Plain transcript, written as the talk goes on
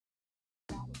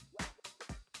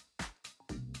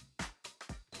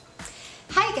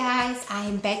Hi guys,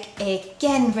 I'm back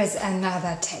again with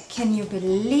another tag. Can you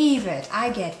believe it? I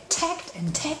get tagged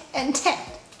and tagged and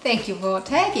tagged. Thank you for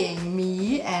tagging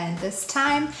me, and this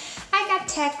time I got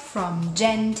tagged from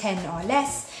Jen 10 or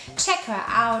less. Check her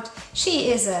out.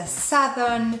 She is a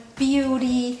southern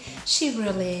beauty. She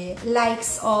really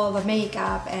likes all the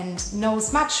makeup and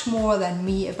knows much more than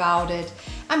me about it.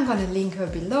 I'm gonna link her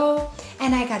below.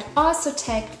 And I got also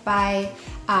tagged by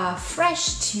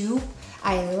Fresh Tube.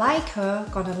 I like her,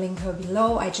 gonna link her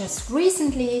below. I just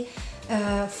recently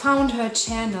found her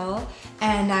channel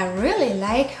and I really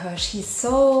like her. She's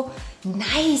so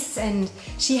nice, and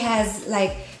she has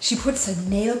she puts her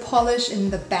nail polish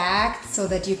in the back so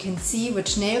that you can see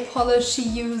which nail polish she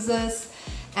uses.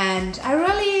 And I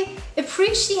really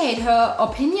appreciate her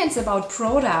opinions about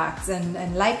products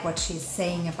and like what she's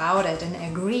saying about it, and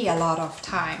agree a lot of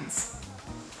times.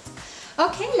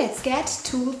 Okay, let's get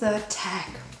to the tag.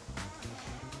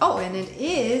 Oh, and it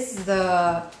is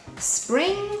the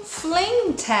Spring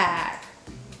Fling tag.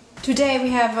 Today we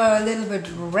have a little bit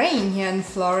of rain here in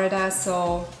Florida,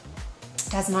 so it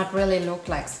does not really look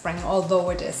like spring, although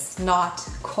it is not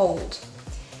cold.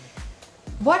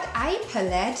 What eye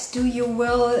palette do you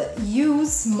will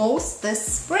use most this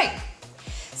spring?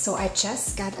 So I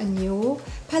just got a new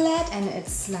palette and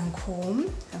it's Lancome.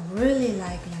 I really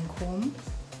like Lancome.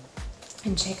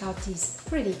 And check out these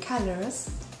pretty colors.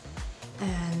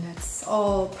 And it's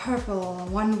all purple.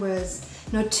 One with,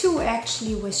 no, two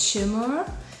actually with shimmer,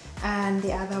 and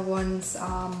the other ones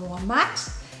are more matte.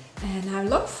 And I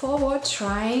look forward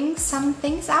trying some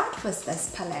things out with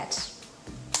this palette.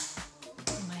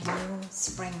 My new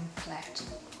spring palette.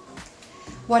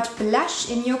 What blush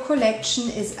in your collection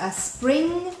is a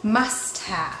spring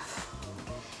must-have?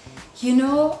 You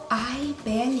know, I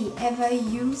barely ever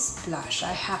use blush,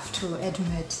 I have to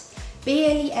admit.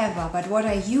 Barely ever, but what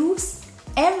I use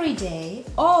every day,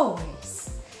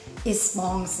 always, is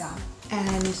bronzer.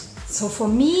 And so for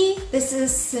me, this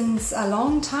is since a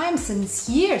long time, since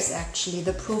years actually,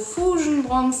 the Profusion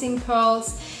bronzing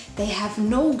pearls. They have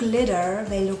no glitter,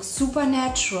 they look super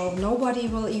natural, nobody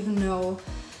will even know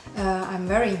I'm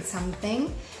wearing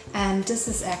something. And this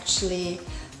is actually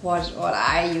what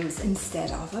I use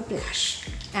instead of a blush.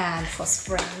 And for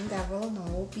spring there will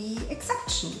no be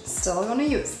exception, still gonna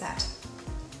use that.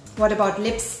 What about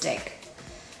lipstick?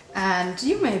 And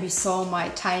you maybe saw my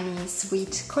tiny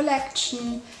sweet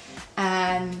collection,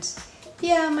 and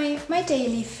yeah, my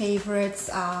daily favorites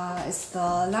is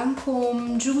the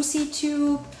Lancome Juicy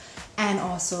Tube, and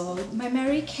also my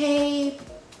Mary Kay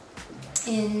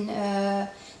in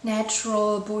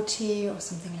Natural Beauty or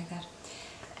something like that.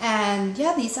 And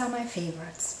yeah, these are my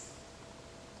favorites.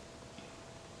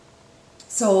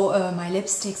 So my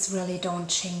lipsticks really don't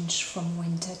change from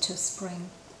winter to spring.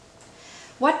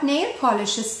 What nail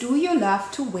polishes do you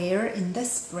love to wear in the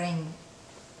spring?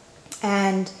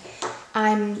 And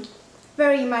I'm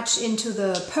very much into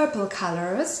the purple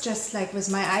colors, just like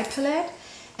with my eye palette.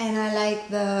 And I like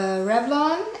the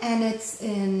Revlon, and it's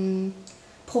in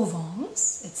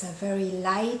Provence. It's a very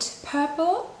light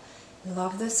purple.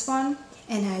 Love this one.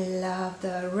 And I love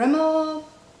the Rimmel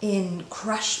in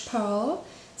Crushed Pearl.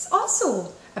 It's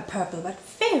also a purple, but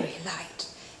very light.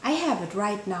 I have it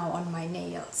right now on my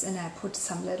nails, and I put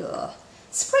some little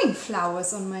spring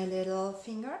flowers on my little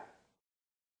finger.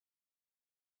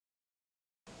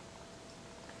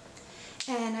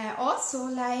 And I also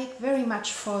like very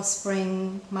much for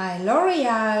spring my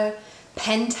L'Oreal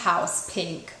Penthouse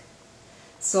Pink.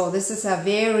 So this is a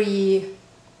very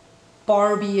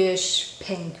Barbie-ish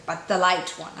pink, but the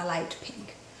light one, a light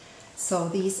pink. So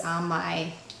these are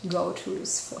my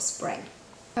go-tos for spring.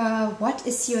 What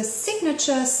is your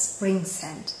signature spring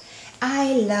scent?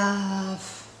 I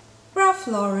love Ralph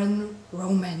Lauren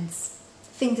Romance.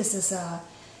 I think this is a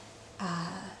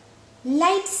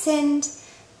light scent,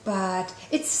 but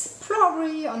it's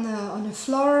probably on a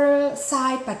floral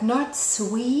side, but not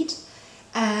sweet,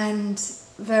 and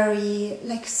very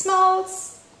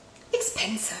smells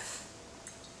expensive.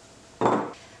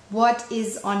 What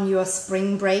is on your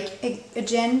spring break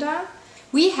agenda?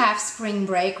 We have spring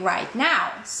break right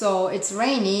now, so it's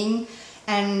raining,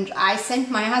 and I sent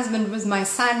my husband with my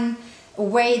son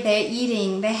away.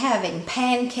 They're having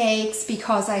pancakes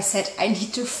because I said I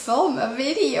need to film a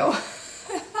video.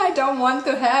 I don't want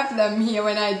to have them here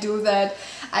when I do that.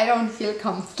 I don't feel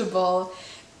comfortable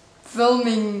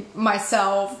filming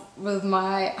myself with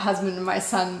my husband and my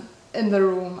son in the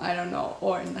room, I don't know,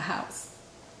 or in the house.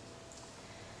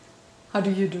 How do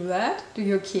you do that? Do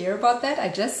you care about that? I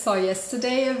just saw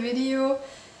yesterday a video,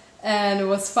 and it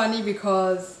was funny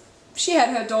because she had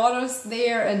her daughters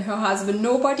there and her husband.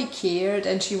 Nobody cared,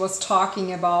 and she was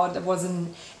talking about, it was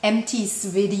an empties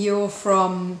video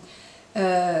from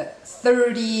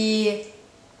 30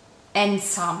 and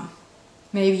some.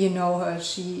 Maybe you know her.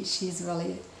 She's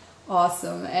really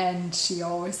awesome, and she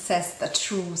always says the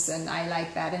truth, and I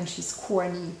like that, and she's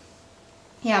corny.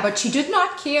 Yeah, but she did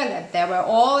not care that they were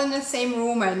all in the same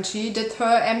room, and she did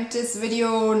her empties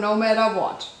video no matter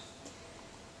what.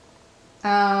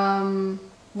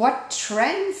 What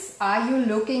trends are you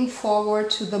looking forward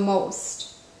to the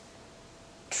most?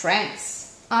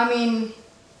 Trends. I mean,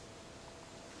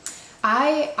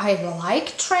 I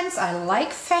like trends, I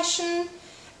like fashion,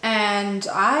 and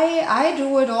I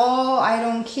do it all, I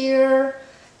don't care.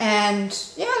 And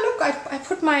yeah, look, I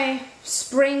put my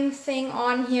spring thing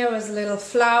on here with little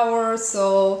flowers.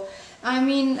 So I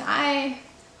mean, I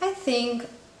think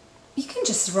you can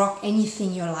just rock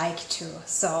anything you like to.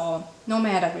 So no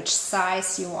matter which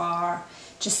size you are,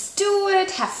 just do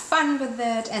it, have fun with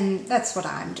it, and that's what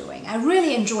I'm doing. I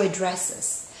really enjoy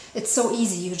dresses. It's so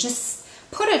easy. You just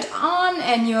put it on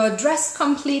and you're dressed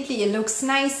completely. It looks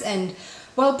nice and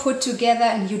well put together,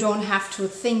 and you don't have to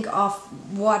think of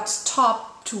what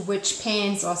top to which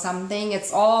pants or something.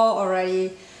 It's all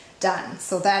already done.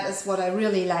 So that is what I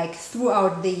really like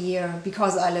throughout the year.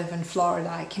 Because I live in Florida,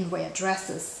 I can wear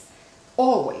dresses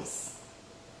always.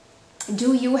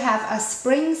 Do you have a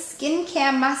spring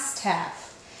skincare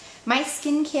must-have? My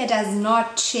skincare does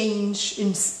not change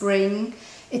in spring.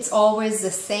 It's always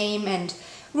the same, and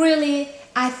really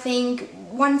I think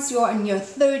once you're in your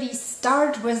 30s,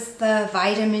 start with the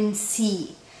vitamin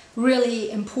C.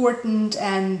 Really important,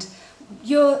 and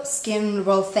your skin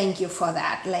will thank you for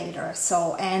that later.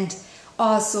 So, and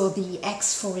also the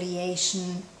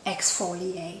exfoliation,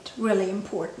 exfoliate, really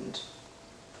important.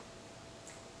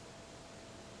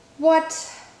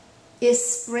 What is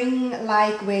spring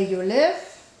like where you live?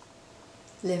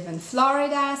 Live in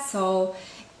Florida, so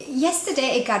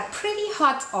yesterday it got pretty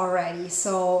hot already,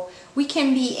 so we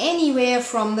can be anywhere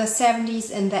from the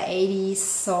 70s and the 80s.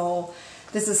 So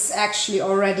this is actually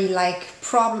already like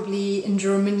probably in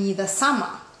Germany the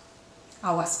summer,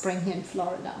 our spring here in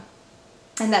Florida.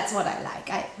 And that's what I like.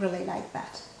 I really like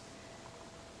that.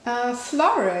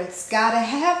 Florals, gotta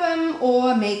have them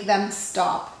or make them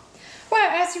stop? Well,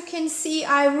 as you can see,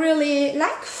 I really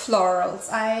like florals.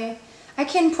 I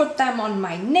can put them on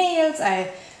my nails,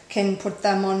 I can put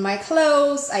them on my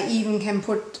clothes, I even can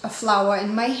put a flower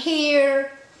in my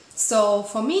hair. So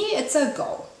for me, it's a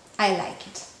go. I like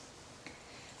it.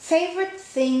 Favorite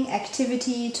thing,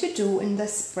 activity to do in the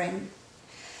spring?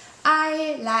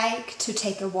 I like to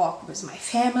take a walk with my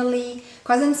family,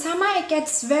 because in summer it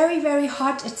gets very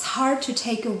hot. It's hard to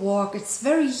take a walk. It's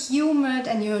very humid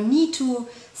and you need to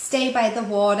stay by the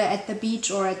water at the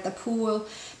beach or at the pool.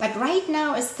 But right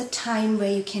now is the time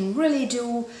where you can really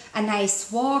do a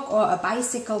nice walk or a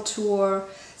bicycle tour.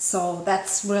 So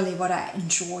that's really what I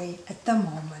enjoy at the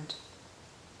moment.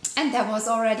 And that was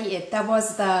already it. That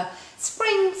was the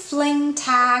Spring Fling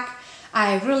tag.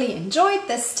 I really enjoyed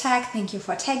this tag. Thank you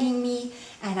for tagging me.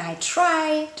 And I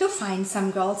try to find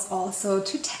some girls also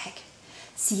to tag.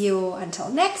 See you until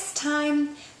next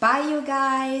time. Bye, you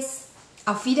guys.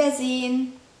 Auf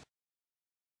Wiedersehen.